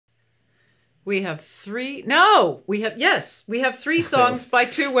We have three. No, we have, yes, we have three songs by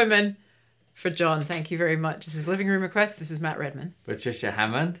two women for John. Thank you very much. This is Living Room Request. This is Matt Redman. Patricia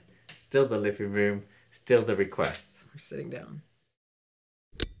Hammond. Still the living room. Still the request. We're sitting down.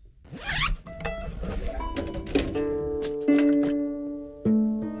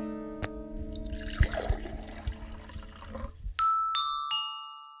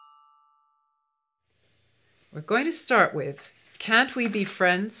 We're going to start with Can't We Be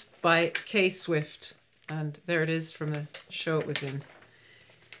Friends by Kay Swift. And there it is from the show it was in.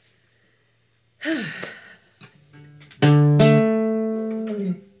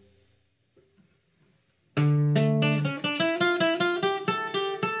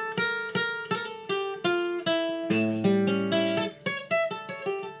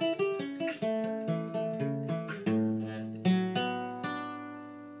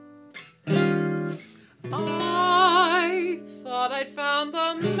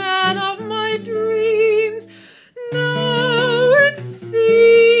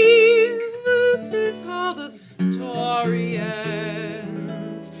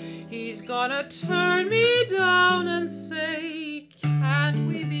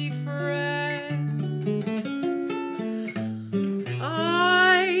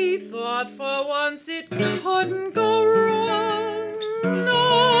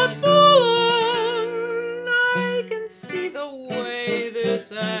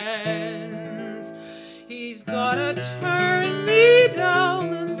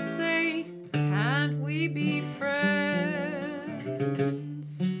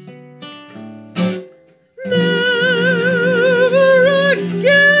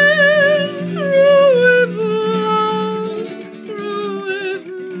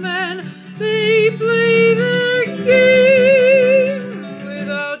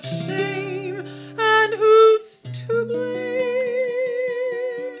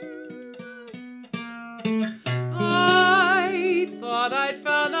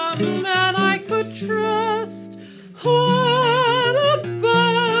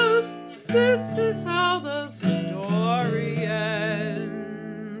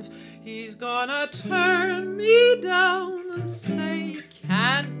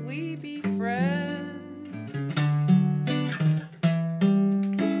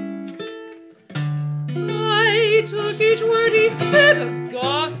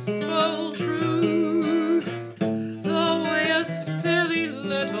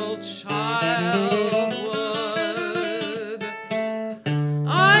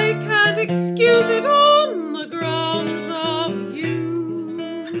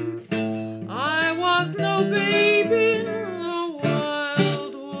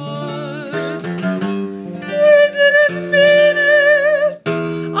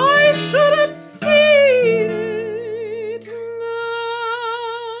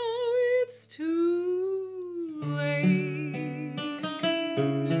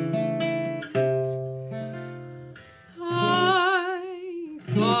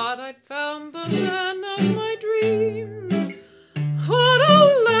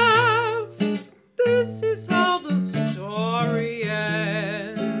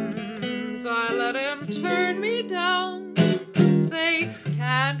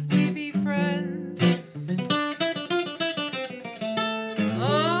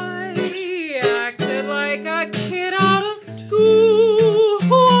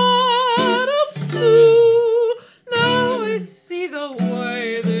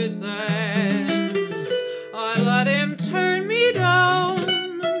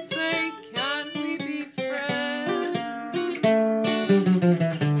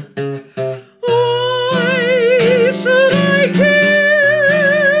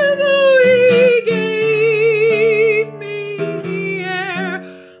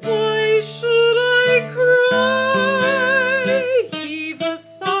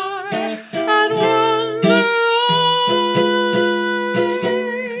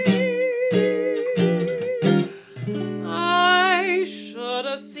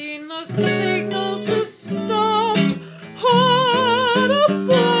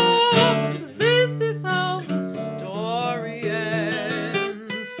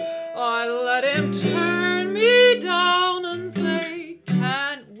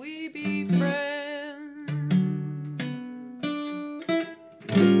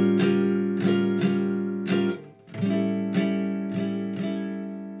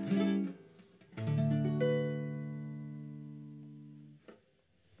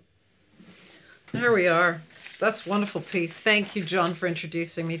 There we are. That's a wonderful piece. Thank you, John, for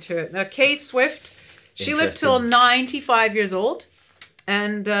introducing me to it. Now, Kay Swift, she lived till 95 years old,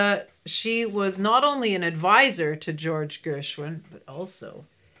 and she was not only an advisor to George Gershwin, but also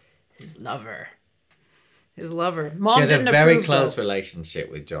His lover. His lover. Mom she had didn't a very approve, close though. relationship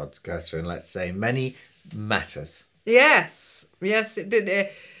with George Gershwin, let's say. Many matters. Yes. Yes, it did.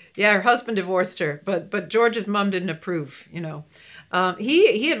 Yeah, her husband divorced her, but George's mum didn't approve, you know.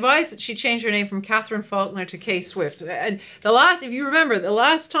 He advised that she change her name from Katharine Faulkner to Kay Swift. And if you remember, the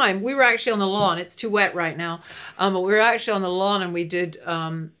last time we were actually on the lawn. It's too wet right now, but we were actually on the lawn, and we did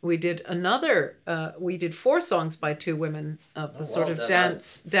 4 songs by 2 women of the sort of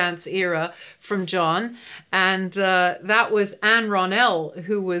dance era from John, and that was Anne Ronell,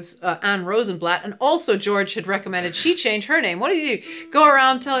 who was Anne Rosenblatt, and also George had recommended she change her name. What did he do? Go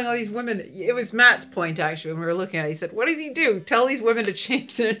around telling all these women? It was Matt's point actually when we were looking at it. He said, "What did he do? Tell these women to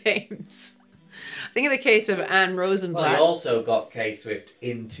change their names." I think in the case of Anne Rosenblatt. Well, he also got Kay Swift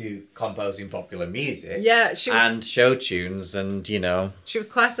into composing popular music. Yeah, she was, and show tunes, and she was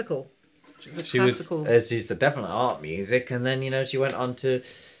classical. She was she's the definite art music, and then she went on to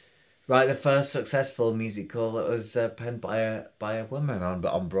write the first successful musical that was penned by a woman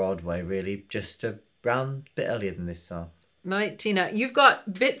on Broadway. Really, just around a bit earlier than this song. You've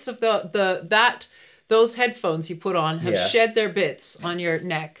got bits of those headphones you put on have shed their bits on your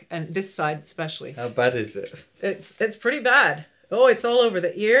neck, and this side especially. How bad is it? It's pretty bad. Oh, it's all over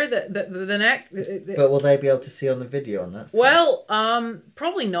the ear, the neck. But will they be able to see on the video on that side? Well,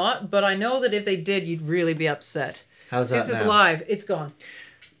 probably not, but I know that if they did, you'd really be upset. How's that now? Since it's live, it's gone.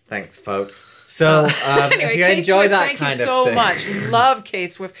 Thanks, folks. So, anyway, if you Kay enjoy Swift, that thank kind you of so thing... much. Love Kay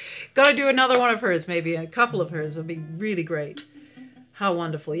Swift. Got to do another one of hers, maybe a couple of hers. It'll be really great. How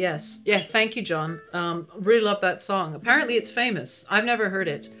wonderful. Yes. Yes, thank you, John. Really love that song. Apparently it's famous. I've never heard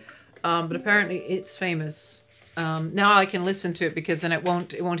it, but apparently it's famous. Now I can listen to it because then it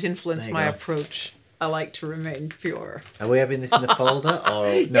won't influence my approach. I like to remain pure. Are we having this in the folder? Or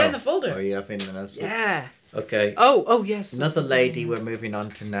no? Yeah, in the folder. Or are you having another? Yeah. Okay. Oh, yes. Another lady we're moving on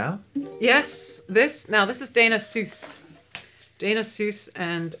to now. Yes. This is Dana Suesse. Dana Suesse,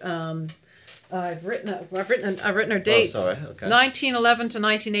 and I've written her dates. Oh, sorry. Okay. 1911 to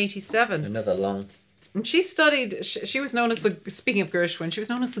 1987. Another long. And she studied. She was known as Speaking of Gershwin, she was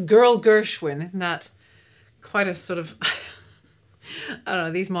known as the Girl Gershwin. Isn't that quite a sort of? I don't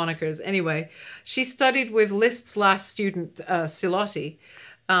know these monikers. Anyway, she studied with Liszt's last student, Silotti,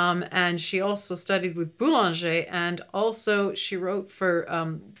 and she also studied with Boulanger, and also she wrote for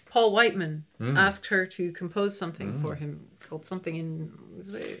Paul Whiteman. Asked her to compose something for him called something in.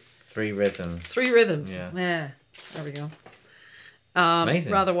 3 Rhythms. 3 Rhythms. Yeah. There we go.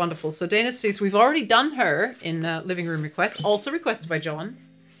 Amazing. Rather wonderful. So Dana Suesse, we've already done her in Living Room Requests, also requested by John,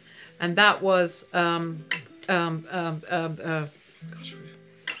 and that was gosh,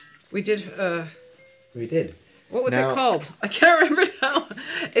 we did. We did. What was it called? I can't remember now.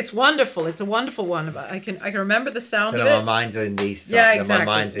 It's wonderful. It's a wonderful one. I can remember the sound of it. My minds are in these. Yeah, exactly.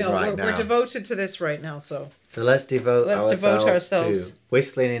 My mind's in right now. We're devoted to this right now. So let's devote ourselves to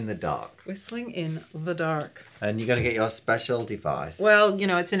Whistling in the Dark. Whistling in the Dark. And you're going to get your special device. Well,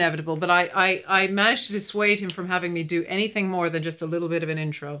 it's inevitable, but I managed to dissuade him from having me do anything more than just a little bit of an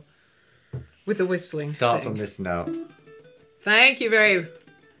intro with the whistling. Starts on this note. Thank you very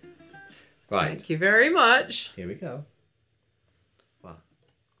Right. Thank you very much. Here we go. 1,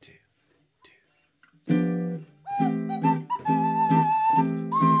 2, 2.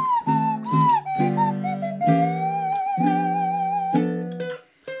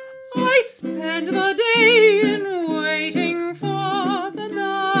 I spend the day in waiting for the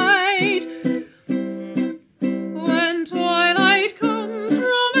night. When twilight comes,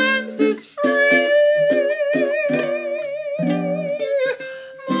 romance is free.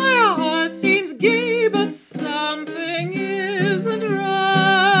 My heart seems gay, but something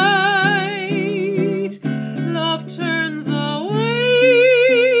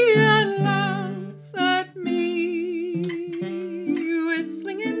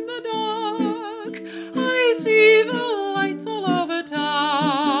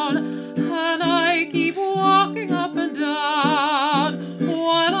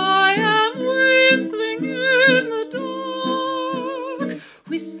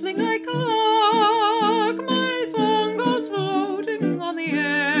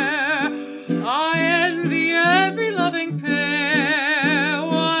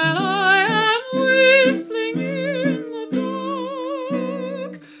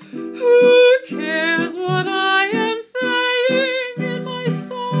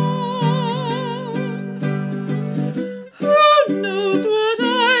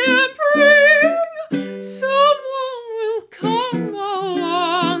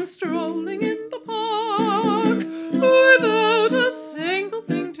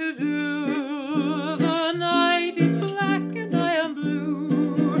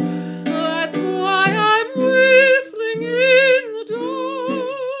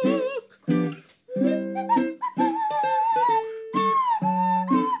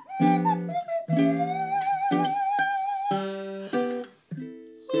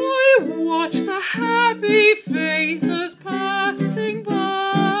be faces passing by,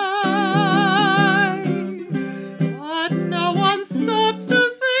 but no one stops to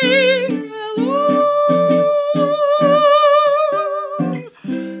sing hello.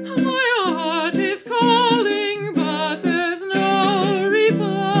 My heart is calling, but there's no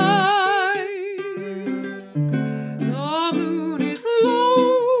reply. The moon is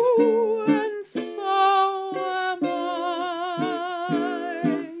low, and so am I.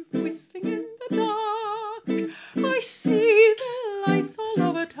 Whistling in the dark, I see the lights all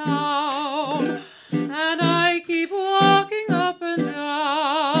over town, and I keep walking up and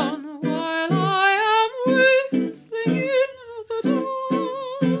down while I am whistling in the dark.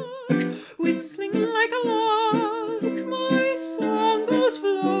 Whistling like a lark, my song goes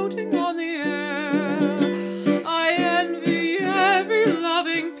floating on the air. I envy every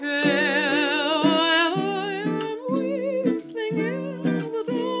loving pair while I am whistling in the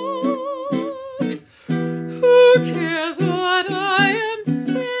dark. Who cares what I am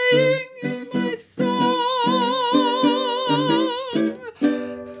saying in my song? Who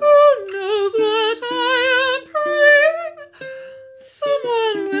knows what I am praying?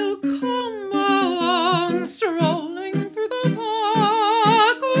 Someone will come along, strolling through the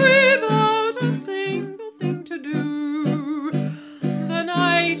park without a single thing to do. The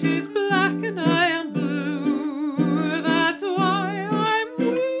night is black and I am blue. That's why I'm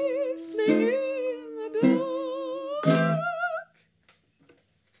whistling in the dark.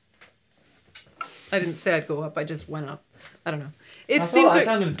 I didn't say I'd go up. I just went up. I don't know. It I seems thought to. it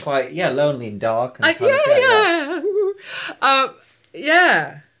sounded quite, lonely and dark. And kind of,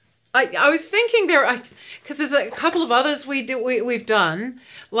 Yeah. I was thinking there, because there's a couple of others we've done,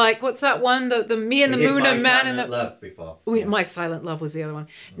 like what's that one, the Me and the Moon and Man and the Love before. My Silent Love was the other one.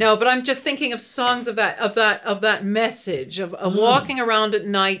 No, but I'm just thinking of songs of that message of walking around at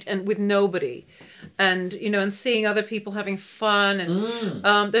night and with nobody, and and seeing other people having fun,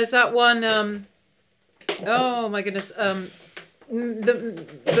 and there's that one. Oh my goodness.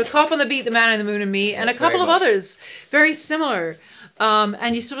 The Cop on the Beat, The Man in the Moon and Me, and a couple of others very similar.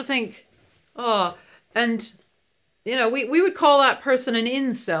 And you sort of think, oh, and we would call that person an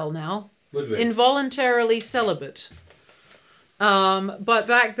incel now. Would we? Involuntarily celibate. But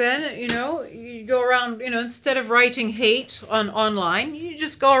back then, you go around, instead of writing hate online, you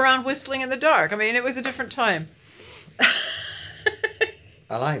just go around whistling in the dark. I mean, it was a different time.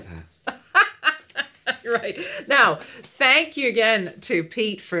 I like that. Right. Now, thank you again to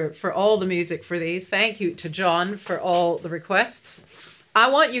Pete for all the music for these. Thank you to John for all the requests. I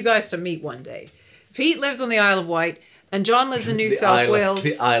want you guys to meet one day. Pete lives on the Isle of Wight, and John lives in New South Wales.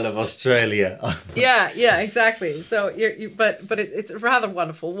 The Isle of Australia. Yeah, exactly. So but it's rather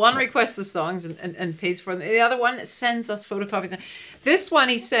wonderful. One requests the songs and pays for them. The other one sends us photocopies. This one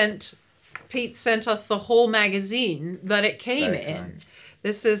Pete sent us the whole magazine that it came in. Kind.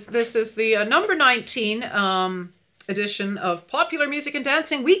 This is the number 19 edition of Popular Music and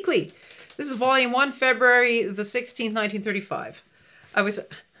Dancing Weekly. This is volume 1, February the 16th, 1935. I was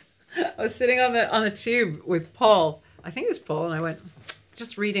sitting on the tube with Paul. I think it was Paul, and I went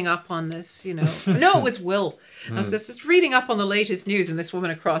just reading up on this, No, it was Will. I was just reading up on the latest news, and this woman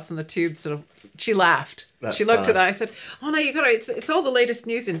across on the tube she laughed. She looked at that. I said, "Oh no, you got it. It's all the latest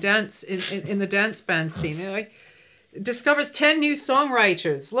news in dance in the dance band scene." Discovers 10 new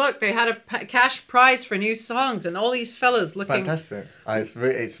songwriters. Look, they had a cash prize for new songs, and all these fellas looking fantastic.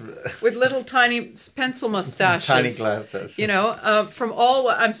 It's with little tiny pencil mustaches, tiny glasses. From all.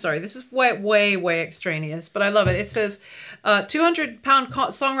 I'm sorry, this is way extraneous, but I love it. It says, 200-pound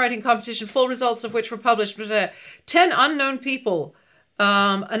songwriting competition, full results of which were published. 10 unknown people.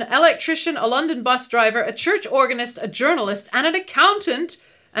 An electrician, a London bus driver, a church organist, a journalist, and an accountant.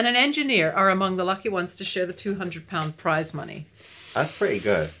 And an engineer are among the lucky ones to share the £200 prize money. That's pretty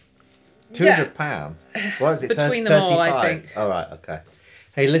good. £200? What is it? Between them all, I think. All right, okay.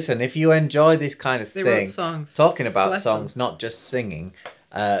 Hey, listen, if you enjoy this kind of thing, wrote songs. Talking about songs, not just singing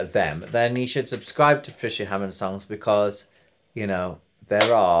them, then you should subscribe to Patricia Hammond Songs because,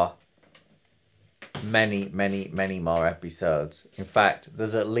 there are many more episodes. In fact,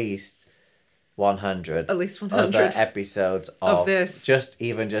 there's at least 100 other episodes of this. Just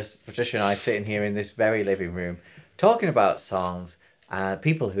Patricia and I sitting here in this very living room talking about songs and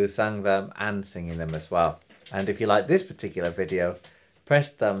people who sang them and singing them as well. And if you like this particular video,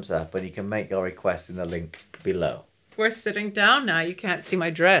 press thumbs up and you can make your request in the link below. We're sitting down now. You can't see my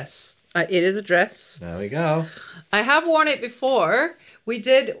dress. It is a dress. There we go. I have worn it before. We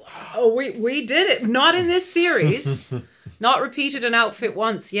did it. Not in this series. Not repeated an outfit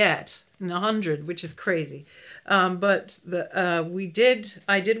once yet. 100, which is crazy. But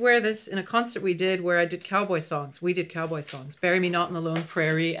I did wear this in a concert we did where I did cowboy songs. We did cowboy songs. Bury Me Not in the Lone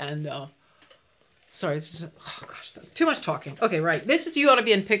Prairie and, sorry, this is, oh gosh, that's too much talking. Okay, right. This is You Oughta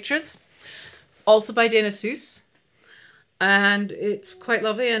Be In Pictures, also by Dana Suesse. And it's quite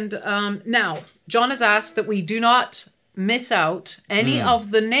lovely. And now, John has asked that we do not miss out any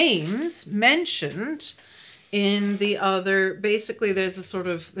of the names mentioned in the other. Basically, there's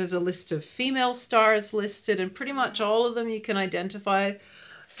a list of female stars listed, and pretty much all of them you can identify.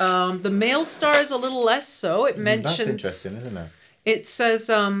 The male star is a little less so. It mentions... That's interesting, isn't it? It says,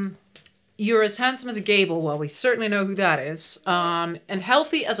 you're as handsome as a Gable. Well, we certainly know who that is. And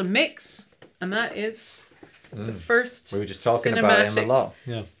healthy as a mix. And that is... the first we were just talking about him a lot.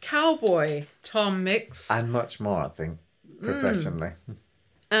 Yeah. Cowboy Tom Mix. And much more, I think, professionally.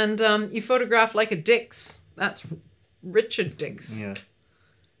 And you photograph like a Dix. That's Richard Dix. Yeah.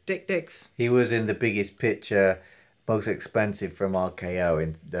 Dick Dix. He was in The Biggest Picture, most expensive from RKO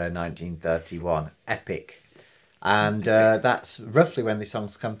in 1931. Epic. And that's roughly when the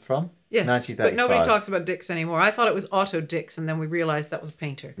songs come from. Yes, 1935. but nobody talks about Dix anymore. I thought it was Otto Dix, and then we realised that was a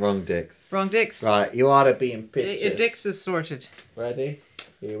painter. Wrong Dix. Wrong Dix. Right, You Oughta Be In Pictures. Dix is sorted. Ready?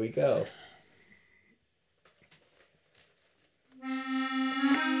 Here we go.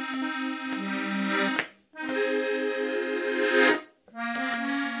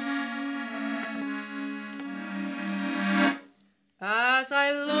 As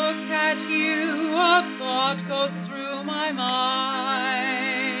I look at you, a thought goes through my mind.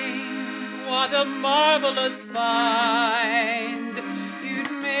 What a marvelous find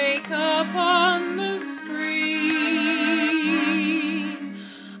you'd make upon the screen.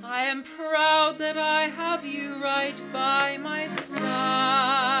 I am proud that I have you right by my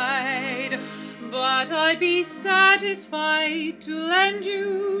side, but I'd be satisfied to lend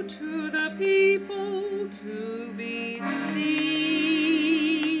you to the people to be seen.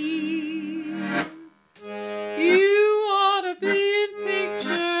 You ought to be in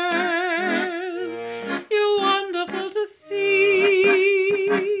pictures, you're wonderful to see.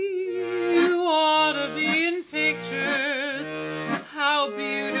 You ought to be in pictures, how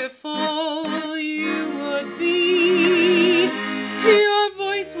beautiful you would be. Your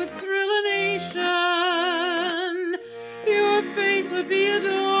voice would thrill a nation, your face would be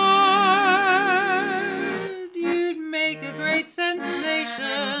adored. You'd make a great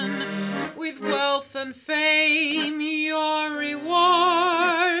sensation, with wealth and fame your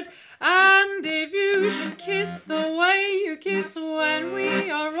reward. And if you should kiss the way you kiss when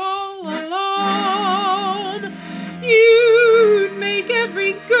we are all alone, you'd make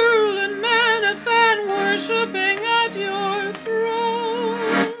every girl and man a fan worshipping at your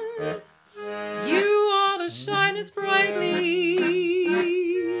throne. You ought to shine as brightly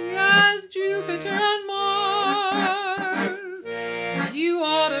as Jupiter and Mars. You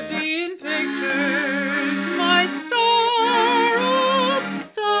ought to be in pictures, my star of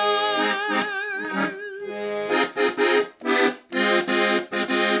stars.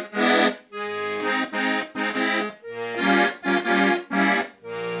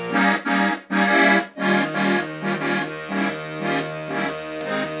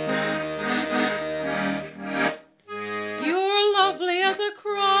 You're lovely as a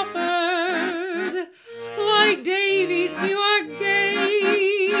Crawford, like Davies you are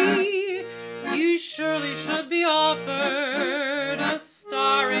gay. You surely should be offered a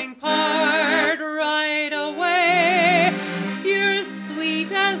starring part right away. You're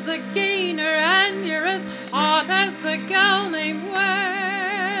sweet as a Gainer, and you're as hot as the gal named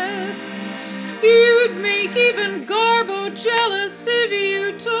West. You'd make even Garbo jealous if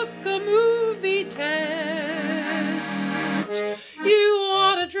you took a movie test. You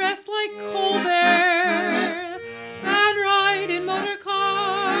ought to dress like Colbert and ride in motor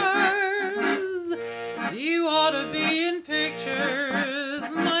cars. You ought to be in pictures,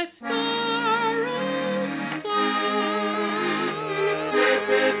 my star of stars.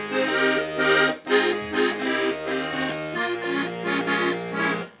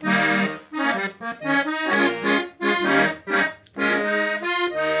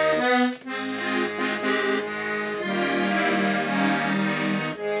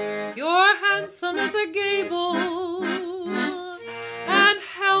 You're handsome as a Gable and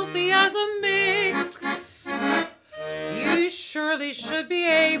healthy as a Mix. You surely should be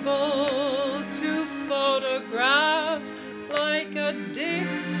able to photograph like a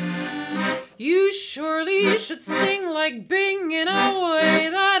Dix. You surely should sing like Bing in a way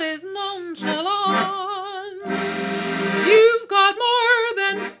that is nonchalant. You've got more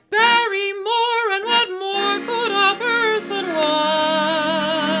than Barrymore, and what more could a person want?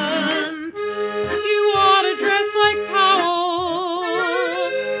 You ought to dress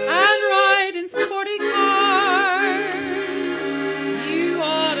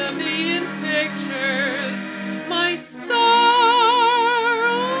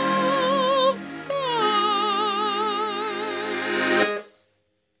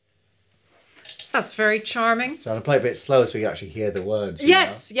That's very charming. So I'm going to play a bit slow so we can actually hear the words.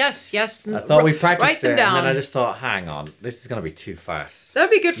 Yes. I thought we practiced write them it, down. and then I just thought, hang on, this is going to be too fast.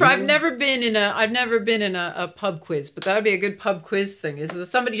 That'd be good for. I've never been in a pub quiz, but that'd be a good pub quiz thing. Is that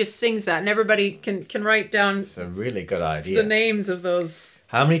somebody just sings that and everybody can write down. It's a really good idea. The names of those.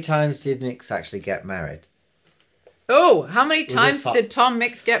 How many times did Nix actually get married? Oh, how many times did Tom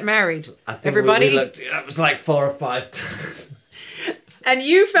Mix get married? I think Everybody. we looked, it was like 4 or 5 times. And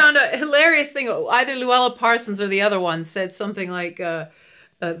you found a hilarious thing. Either Llewellyn Parsons or the other one said something like that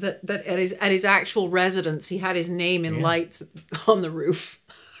at his actual residence, he had his name in lights on the roof.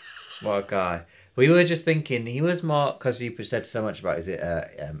 What a guy. We were just thinking, he was more, because you said so much about,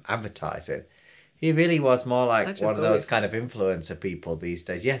 advertising. He really was more like one of those kind of influencer people these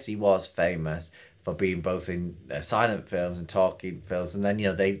days. Yes, he was famous for being both in silent films and talking films, and then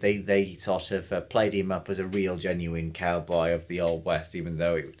they sort of played him up as a real genuine cowboy of the old west, even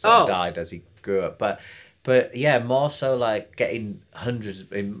though he sort of died as he grew up. But yeah, more so like getting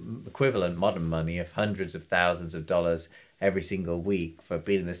hundreds in equivalent modern money of hundreds of thousands of dollars every single week for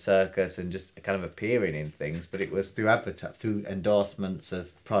being in the circus and just kind of appearing in things. But it was through through endorsements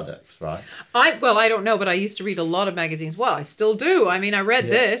of products, right? I don't know, but I used to read a lot of magazines. Well, I still do. I mean, I read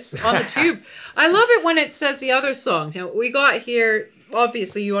this on the tube. I love it when it says the other songs. We got here,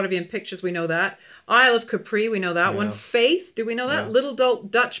 obviously, You Oughta Be In Pictures, we know that. Isle of Capri, we know that one. Faith, do we know that? Little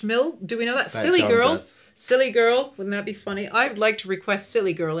Dutch Mill, do we know that? Silly Girl. Does. Silly Girl, wouldn't that be funny? I would like to request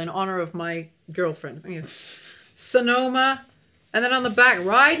Silly Girl in honor of my girlfriend. Sonoma, and then on the back,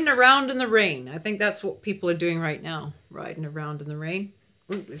 Riding Around in the Rain. I think that's what people are doing right now, riding around in the rain.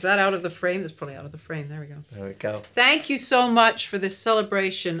 Ooh, is that out of the frame? That's probably out of the frame. There we go. There we go. Thank you so much for this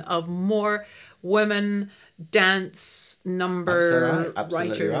celebration of more women dance number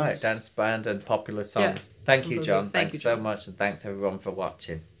Absolutely writers. Right. Dance band and popular songs. Yeah. Thank you, John. Thanks so much, and thanks everyone for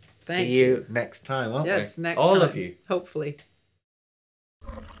watching. See you next time, won't we? Yes, next time. All time. of you. Hopefully.